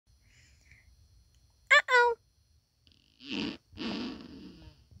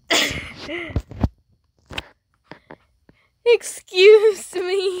Excuse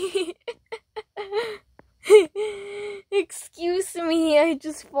me. Excuse me, I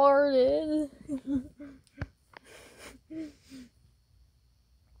just farted.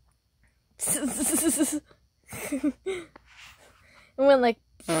 It went like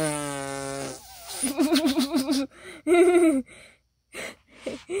I'm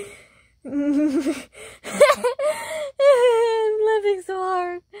laughing so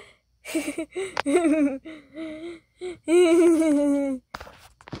hard.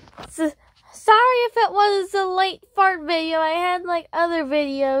 So, sorry if it was a late fart video. I had like other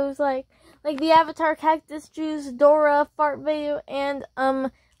videos like the Avatar Cactus Juice Dora fart video and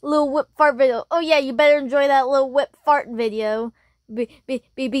Lil Whip fart video. Oh yeah, you better enjoy that Lil Whip fart video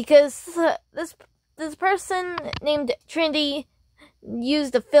because this person named Trinity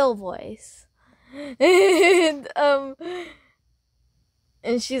used a Phil voice. And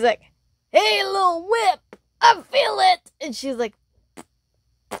she's like, "Hey, Lil Whip, I feel it." And she's like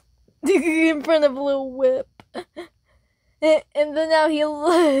in front of Lil Whip. And then now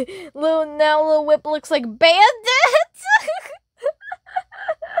Lil Whip looks like Bandit.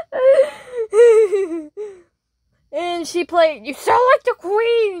 And she played, "You sound like the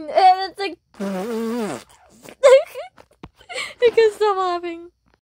Queen." And it's like I can't stop laughing.